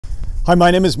Hi, my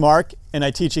name is Mark and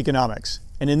I teach economics.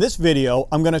 And in this video,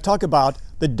 I'm going to talk about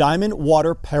the diamond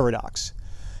water paradox.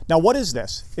 Now, what is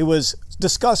this? It was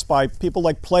discussed by people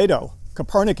like Plato,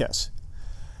 Copernicus.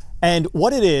 And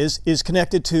what it is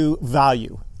connected to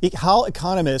value, how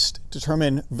economists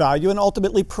determine value and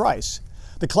ultimately price.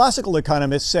 The classical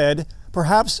economists said,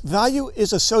 perhaps value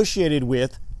is associated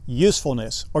with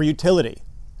usefulness or utility.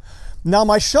 Now,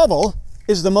 my shovel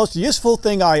is the most useful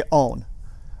thing I own.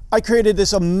 I created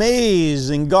this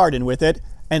amazing garden with it,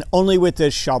 and only with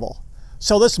this shovel.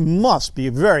 So this must be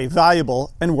very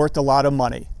valuable and worth a lot of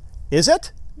money. Is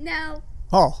it? No.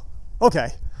 Oh,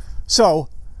 okay. So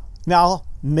now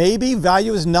maybe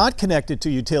value is not connected to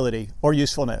utility or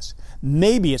usefulness.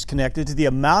 Maybe it's connected to the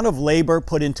amount of labor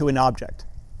put into an object.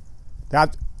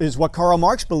 That is what Karl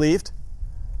Marx believed.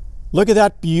 Look at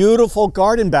that beautiful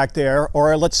garden back there,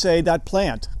 or let's say that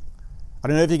plant. I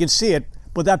don't know if you can see it,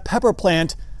 but that pepper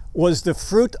plant was the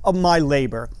fruit of my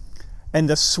labor and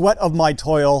the sweat of my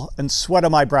toil and sweat of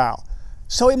my brow.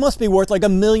 So it must be worth like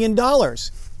 $1 million.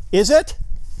 Is it?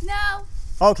 No.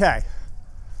 Okay.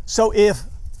 So if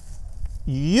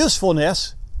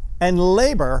usefulness and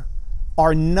labor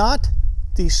are not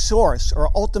the source or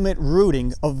ultimate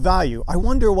rooting of value, I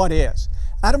wonder what is.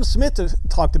 Adam Smith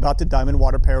talked about the diamond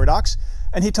water paradox,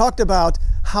 and he talked about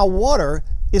how water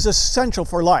is essential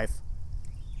for life.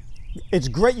 It's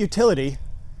great utility,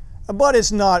 but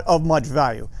it's not of much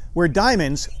value, where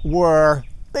diamonds were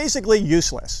basically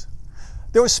useless.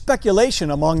 There was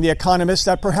speculation among the economists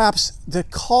that perhaps the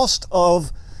cost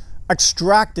of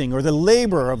extracting or the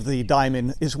labor of the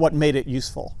diamond is what made it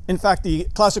useful. In fact, the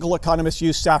classical economists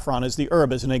used saffron as the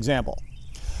herb as an example.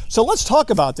 So let's talk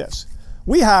about this.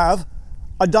 We have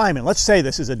a diamond. Let's say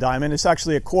this is a diamond. It's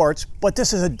actually a quartz, but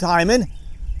this is a diamond.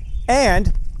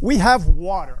 And we have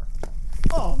water.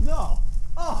 Oh no.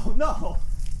 Oh no.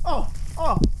 Oh,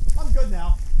 I'm good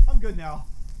now. I'm good now.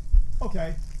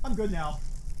 Okay, I'm good now.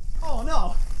 Oh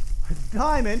no.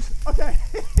 Diamonds. Okay.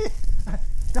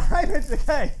 Diamonds,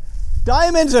 okay.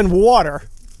 Diamonds and water.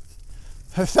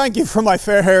 Thank you for my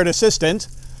fair-haired assistant.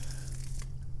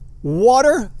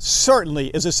 Water certainly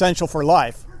is essential for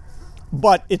life,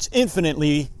 but it's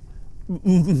infinitely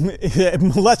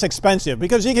less expensive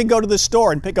because you can go to the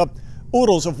store and pick up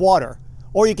oodles of water,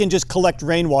 or you can just collect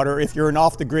rainwater if you're an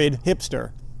off-the-grid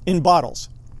hipster in bottles.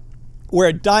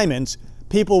 Where diamonds,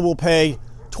 people will pay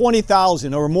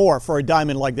 $20,000 or more for a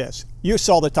diamond like this. You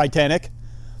saw the Titanic.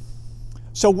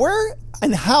 So where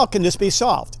and how can this be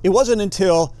solved? It wasn't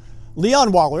until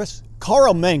Leon Wallace,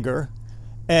 Karl Menger,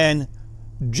 and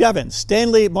Marshall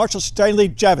Stanley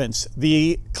Jevons,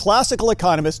 the classical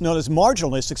economist known as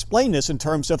marginalists, explained this in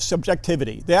terms of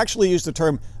subjectivity. They actually used the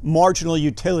term marginal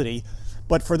utility,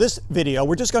 but for this video,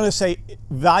 we're just going to say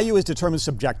value is determined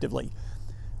subjectively.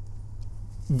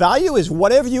 Value is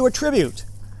whatever you attribute,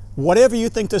 whatever you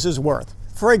think this is worth.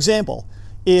 For example,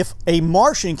 if a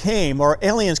Martian came or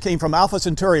aliens came from Alpha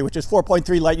Centauri, which is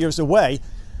 4.3 light years away,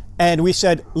 and we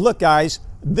said, look guys,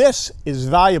 this is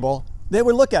valuable, they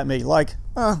would look at me like,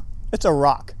 it's a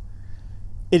rock.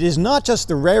 It is not just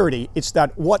the rarity, it's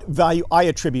that what value I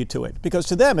attribute to it, because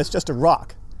to them it's just a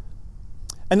rock.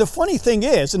 And the funny thing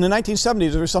is, in the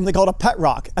 1970s, there was something called a pet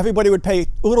rock. Everybody would pay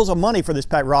oodles of money for this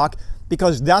pet rock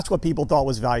because that's what people thought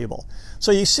was valuable.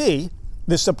 So you see,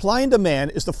 the supply and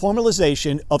demand is the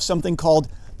formalization of something called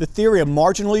the theory of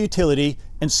marginal utility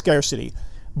and scarcity.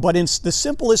 But in the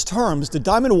simplest terms, the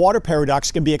diamond water paradox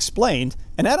can be explained,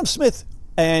 and Adam Smith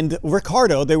and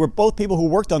Ricardo, they were both people who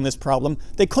worked on this problem,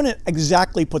 they couldn't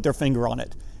exactly put their finger on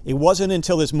it. It wasn't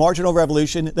until this marginal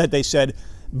revolution that they said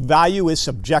value is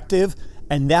subjective,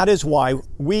 and that is why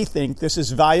we think this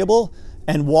is valuable,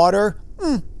 and water,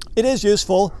 it is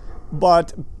useful,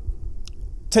 but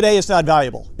today it's not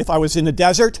valuable. If I was in the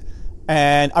desert,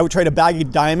 and I would trade a bag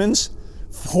of diamonds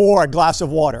for a glass of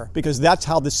water, because that's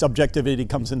how the subjectivity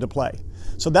comes into play.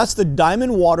 So that's the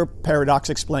diamond water paradox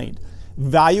explained.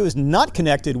 Value is not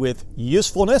connected with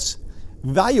usefulness.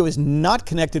 Value is not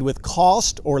connected with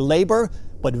cost or labor,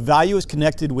 but value is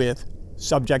connected with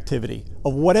subjectivity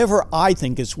of whatever I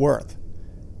think it's worth.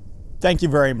 Thank you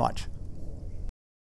very much.